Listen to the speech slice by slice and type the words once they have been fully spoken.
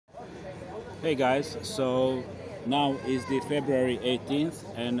Hey guys, so now is the February 18th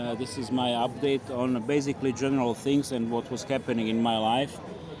and this is my update on basically general things and what was happening in my life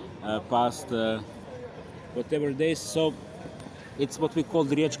past whatever days. So it's what we call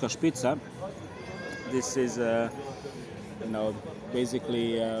the Rijeka Špica. This is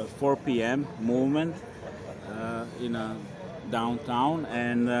basically 4 p.m. movement in a downtown,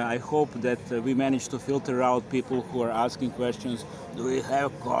 and I hope that we manage to filter out people who are asking questions. Do we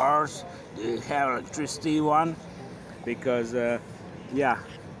have cars? Do you have electricity one? Because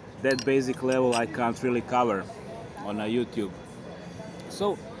that basic level I can't really cover on YouTube.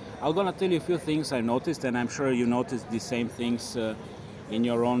 So I'm gonna tell you a few things I noticed, and I'm sure you noticed the same things in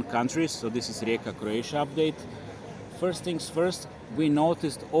your own countries. So this is Rijeka, Croatia update. First things first, we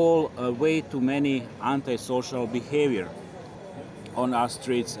noticed all way too many antisocial behavior on our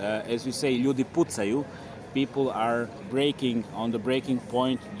streets. As we say, ljudi pucaju. People are breaking on the breaking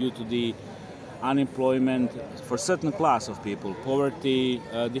point due to the unemployment for certain class of people, poverty,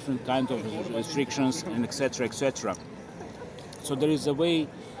 different kinds of restrictions, and etc. etc. So there is a way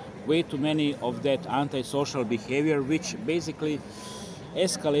too many of that antisocial behavior, which basically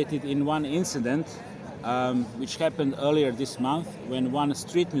escalated in one incident which happened earlier this month when one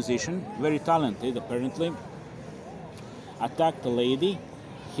street musician, very talented apparently, attacked a lady,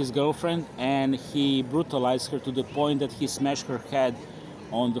 his girlfriend, and he brutalized her to the point that he smashed her head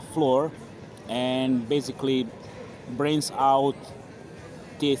on the floor and basically brains out,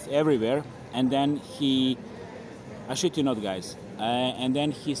 teeth everywhere. And then I shit you not, guys, and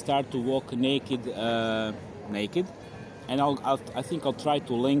then he started to walk naked, and I think I'll try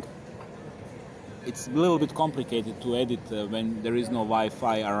to link. It's a little bit complicated to edit when there is no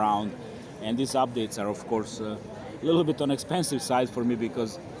Wi-Fi around, and these updates are of course a little bit on expensive side for me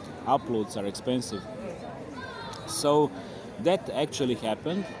because uploads are expensive. So that actually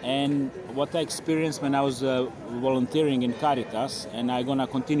happened, and what I experienced when I was volunteering in Caritas, and I'm gonna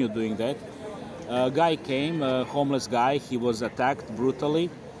continue doing that. A guy came, a homeless guy. He was attacked brutally,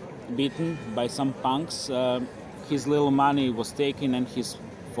 beaten by some punks. His little money was taken and his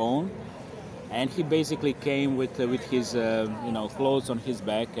phone, and he basically came with his clothes on his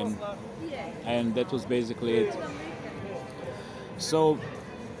back, and that was basically it. So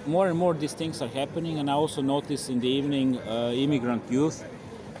more and more these things are happening, and I also notice in the evening immigrant youth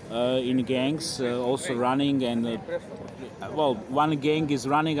in gangs also running, and one gang is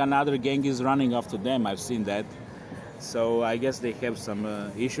running, another gang is running after them. I've seen that. So I guess they have some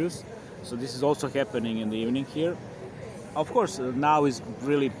issues. So this is also happening in the evening here. Of course, now is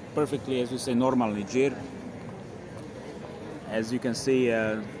really perfectly, as we say, normal Niger. As you can see,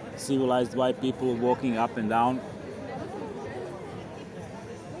 civilized white people walking up and down.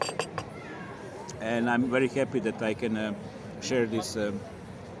 And I'm very happy that I can share this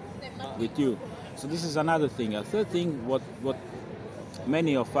with you. So this is another thing. A third thing, what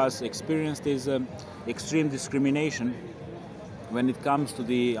many of us experienced is extreme discrimination when it comes to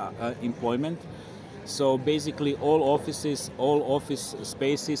the employment. So basically all office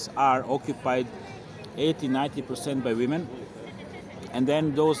spaces are occupied 80-90% by women, and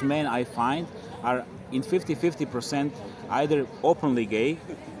then those men I find are in 50-50% either openly gay.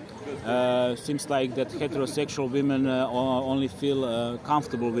 Seems like that heterosexual women only feel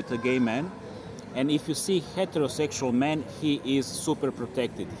comfortable with a gay man. And if you see heterosexual man, he is super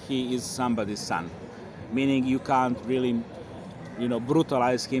protected. He is somebody's son, meaning you can't really,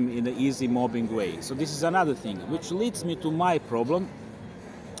 brutalize him in an easy mobbing way. So this is another thing, which leads me to my problem,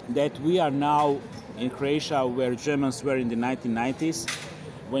 that we are now in Croatia where Germans were in the 1990s.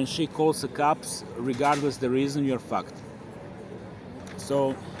 When she calls the cops, regardless the reason, you're fucked.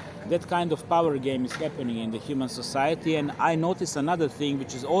 So that kind of power game is happening in the human society. And I notice another thing,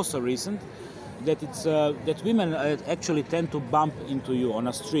 which is also recent, that it's that women actually tend to bump into you on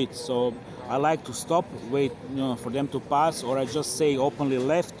a street. So I like to stop, wait, for them to pass, or I just say openly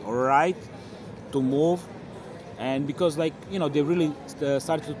left or right to move. And because they really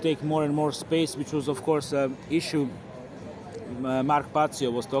started to take more and more space, which was of course an issue. Mark Pazio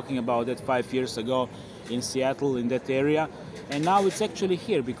was talking about that 5 years ago in Seattle, in that area. And now it's actually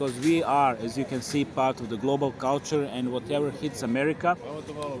here because we are, as you can see, part of the global culture, and whatever hits America,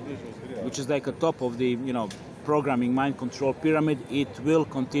 which is like a top of the, programming mind control pyramid, it will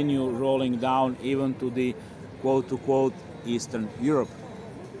continue rolling down even to the quote-to-quote Eastern Europe.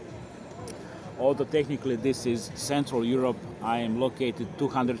 Although technically this is Central Europe, I am located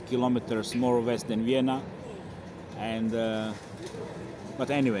 200 kilometers more west than Vienna. And but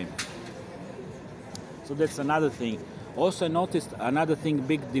anyway, so that's another thing. Also, I noticed another thing,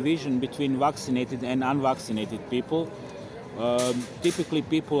 big division between vaccinated and unvaccinated people. Typically,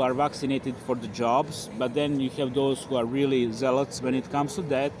 people are vaccinated for the jobs, but then you have those who are really zealots when it comes to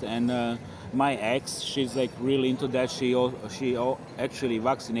that. And my ex, she's like really into that. She actually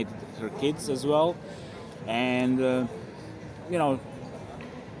vaccinated her kids as well, and you know,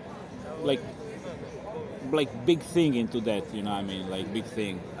 like big thing into that. You know, what I mean, like big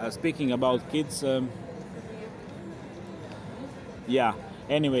thing. Speaking about kids, yeah.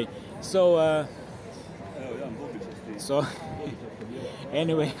 Anyway, so. So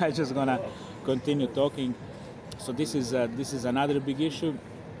anyway, I'm just gonna continue talking. So this is another big issue,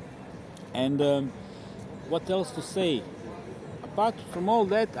 and what else to say? Apart from all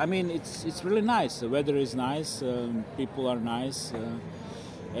that, I mean, it's really nice. The weather is nice, people are nice,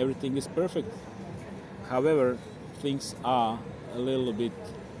 everything is perfect. However, things are a little bit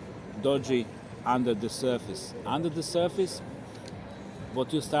dodgy under the surface. Under the surface,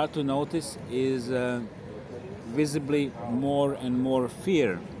 what you start to notice is visibly more and more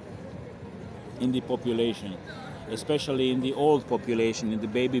fear in the population, especially in the old population, in the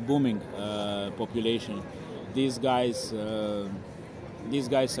baby booming population. These guys are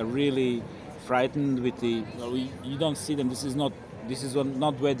really frightened with the. Well, you don't see them. This is not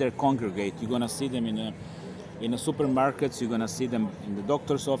where they congregate. You're gonna see them in the supermarkets. You're gonna see them in the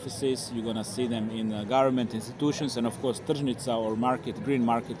doctors' offices. You're gonna see them in government institutions, and of course, tržnica or market, green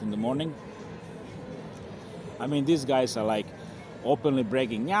market in the morning. I mean, these guys are like openly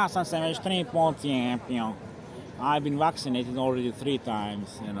bragging. Yeah, I've been vaccinated already 3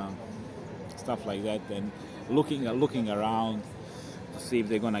 times, you know, stuff like that, and looking around to see if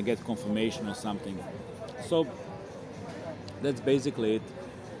they're gonna get confirmation or something. So that's basically it.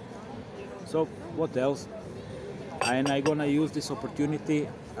 So what else? And I'm gonna use this opportunity.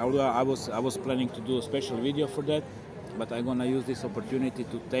 Although I was planning to do a special video for that, but I'm gonna use this opportunity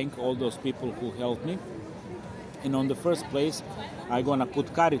to thank all those people who helped me. And on the first place, I'm gonna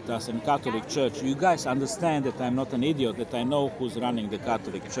put Caritas and Catholic Church. You guys understand that I'm not an idiot, that I know who's running the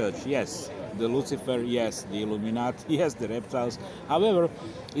Catholic Church. Yes, the Lucifer, yes, the Illuminati, yes, the reptiles. However,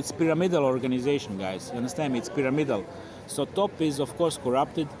 it's pyramidal organization, guys. You understand me? It's pyramidal. So top is, of course,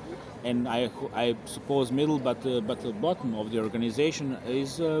 corrupted, and I suppose middle, but the bottom of the organization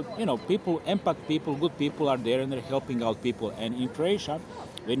is, people, empath people, good people are there, and they're helping out people. And in Croatia,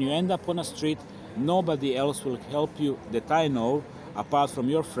 when you end up on a street, nobody else will help you that I know apart from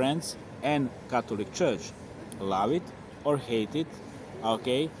your friends and Catholic Church. Love it or hate it,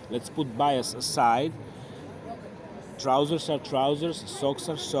 okay? Let's put bias aside. Trousers are trousers, socks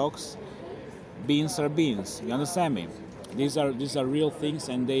are socks, beans are beans. You understand me? These are real things,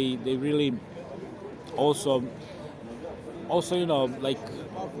 and they really also like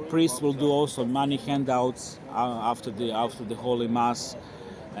priests will do also money handouts after the Holy Mass.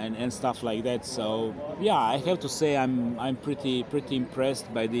 And stuff like that. So yeah, I have to say I'm pretty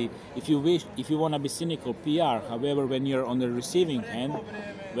impressed by the. If you want to be cynical, PR. However, when you're on the receiving end,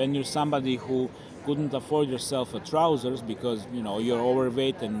 when you're somebody who couldn't afford yourself a trousers because you're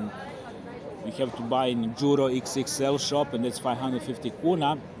overweight and you have to buy in Juro XXL shop, and that's 550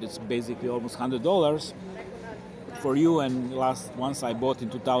 kuna. It's basically almost $100 for you. And once I bought in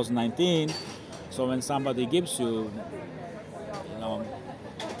 2019. So when somebody gives you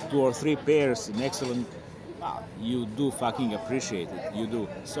 2 or 3 pairs in excellent, you do fucking appreciate it. You do.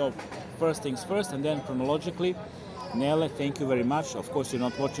 So first things first, and then chronologically, Nele, thank you very much. Of course, you're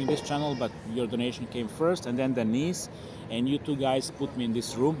not watching this channel, but your donation came first, and then Denise, and you 2 guys put me in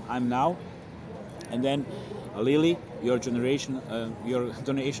this room I'm now. And then Lily, your donation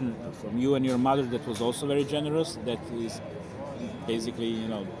from you and your mother, that was also very generous. That is basically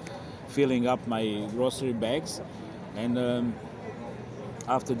filling up my grocery bags. And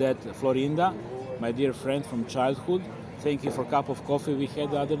after that, Florinda, my dear friend from childhood, thank you for a cup of coffee we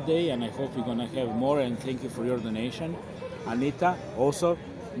had the other day, and I hope you're gonna have more, and thank you for your donation. Anita, also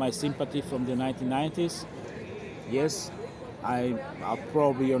my sympathy from the 1990s. Yes,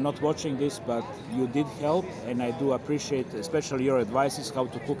 probably you're not watching this, but you did help, and I do appreciate especially your advices how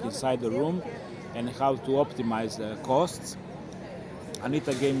to cook inside the room and how to optimize the costs.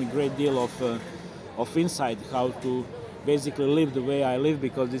 Anita gave me a great deal of insight how to basically live the way I live,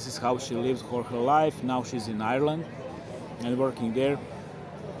 because this is how she lived for her life. Now she's in Ireland and working there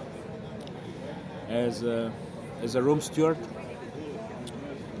as a room steward.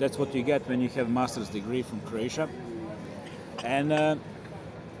 That's what you get when you have master's degree from Croatia. And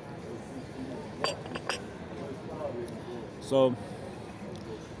so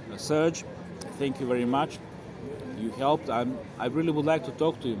Serge, thank you very much. You helped. I really would like to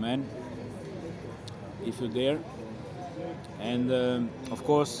talk to you, man, if you're there. And of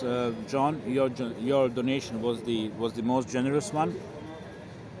course, John, your donation was the most generous one.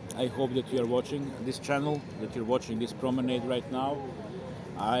 I hope that you are watching this channel, that you're watching this promenade right now.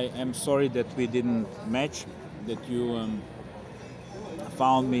 I am sorry that we didn't match, that you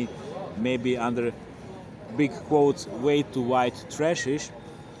found me maybe under big quotes way too white trashish,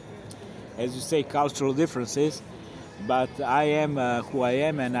 as you say, cultural differences. But I am who I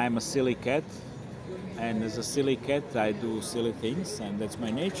am, and I'm a silly cat. And as a silly cat, I do silly things, and that's my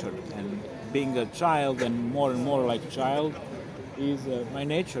nature. And being a child and more like a child is my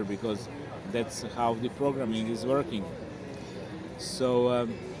nature, because that's how the programming is working. So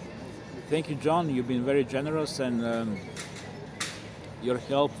thank you, John. You've been very generous, and your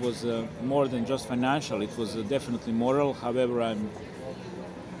help was more than just financial. It was definitely moral. However,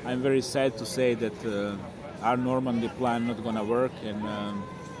 I'm very sad to say that our Normandy plan not gonna work, and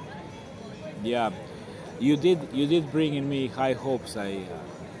yeah. You did bring in me high hopes.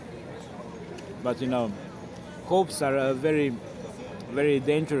 But you know, hopes are very, very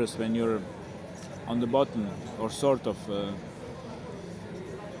dangerous when you're on the bottom, or sort of.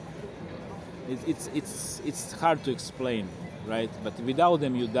 It's hard to explain, right? But without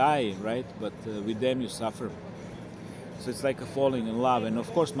them you die, right? But with them you suffer. So it's like a falling in love. And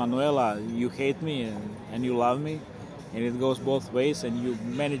of course, Manuela, you hate me and you love me, and it goes both ways. And you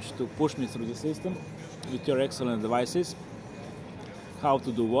managed to push me through the system with your excellent advices, how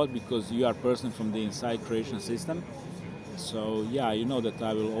to do what, because you are a person from the inside creation system. So yeah, you know that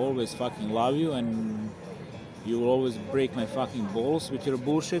I will always fucking love you, and you will always break my fucking balls with your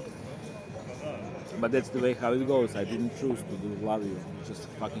bullshit. But that's the way how it goes. I didn't choose to do love you. It just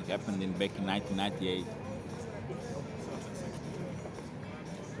fucking happened back in 1998.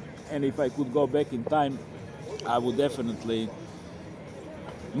 And if I could go back in time, I would definitely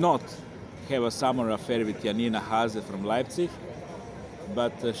not have a summer affair with Janina Hase from Leipzig,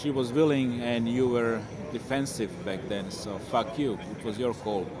 but she was willing, and you were defensive back then, so fuck you, it was your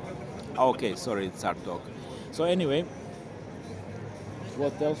call. Okay, sorry, it's our talk. So anyway,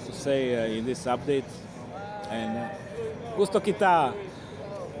 what else to say in this update? And gusto kita,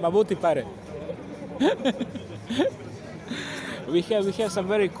 mabuti pare. We have some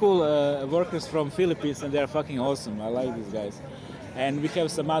very cool workers from Philippines, and they are fucking awesome. I like these guys. And we have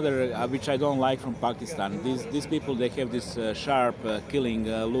some other, which I don't like, from Pakistan. These people, they have this sharp killing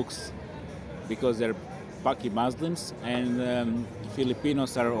looks because they're Paki Muslims, and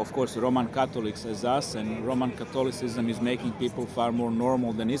Filipinos are, of course, Roman Catholics as us, and Roman Catholicism is making people far more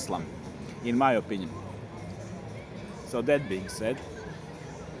normal than Islam, in my opinion. So that being said,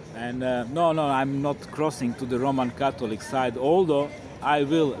 and no, I'm not crossing to the Roman Catholic side, although I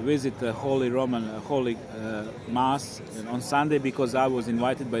will visit the Holy Mass on Sunday, because I was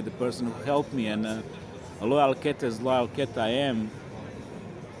invited by the person who helped me, and a loyal cat as loyal cat I am,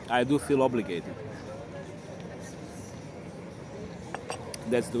 I do feel obligated.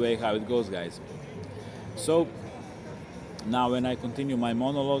 That's the way how it goes, guys. So now when I continue my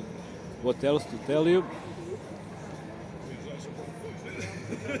monologue, what else to tell you?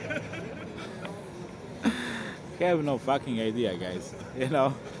 Have no fucking idea, guys. You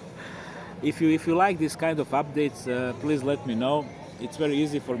know, if you like this kind of updates, please let me know. It's very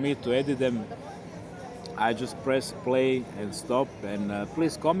easy for me to edit them. I just press play and stop, and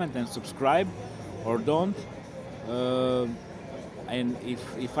please comment and subscribe, or don't. And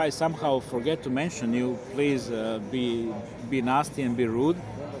if I somehow forget to mention you, please be nasty and be rude.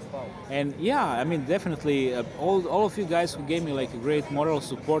 And yeah, I mean, definitely all of you guys who gave me like a great moral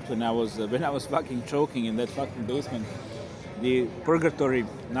support when I was fucking choking in that fucking basement, the purgatory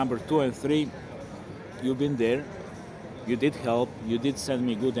number 2 and 3, you've been there, you did help, you did send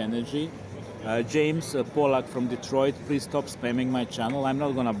me good energy. James Pollack from Detroit, please stop spamming my channel. I'm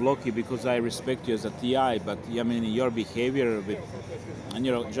not gonna block you because I respect you as a TI, but I mean, your behavior and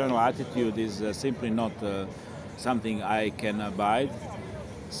your general attitude is simply not something I can abide.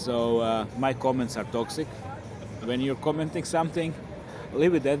 So my comments are toxic. When you're commenting something,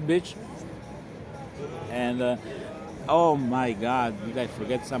 leave it that bitch. And oh my God, did I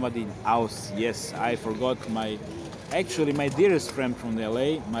forget somebody else? Yes, I forgot my dearest friend from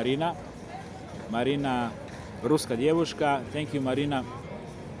LA, Marina, Ruska девушка. Thank you, Marina.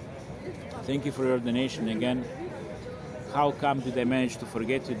 Thank you for your donation again. How come did I manage to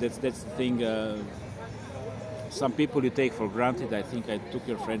forget you? That's the thing. Some people you take for granted. I think I took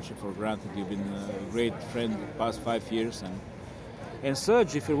your friendship for granted. You've been a great friend the past 5 years. And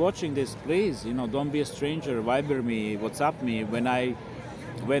Serge, if you're watching this, please, don't be a stranger. Viber me, WhatsApp me. When I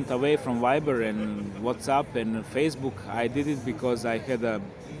went away from Viber and WhatsApp and Facebook, I did it because I had a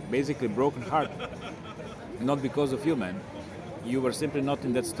basically broken heart. Not because of you, man. you were simply not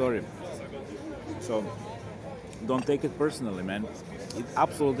in that story. So don't take it personally, man. It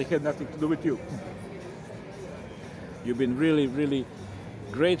absolutely had nothing to do with you. You've been really, really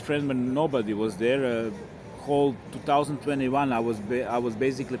great friend when nobody was there. Whole 2021, I was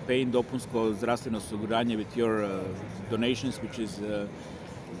basically paying dopunsko zdravstveno osiguranje with your donations, which is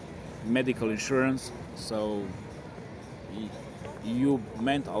medical insurance. So you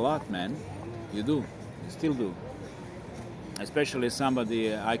meant a lot, man. You do. You still do. Especially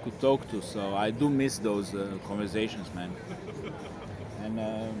somebody I could talk to. So I do miss those conversations, man.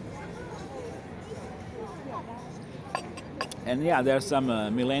 And yeah, there are some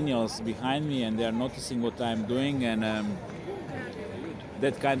millennials behind me, and they are noticing what I'm doing, and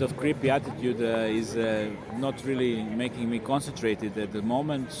that kind of creepy attitude is not really making me concentrated at the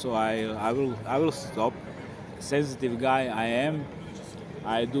moment. So I will stop. Sensitive guy I am.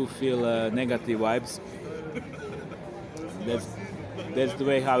 I do feel negative vibes. That's the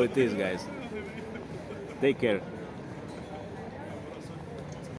way how it is, guys. Take care.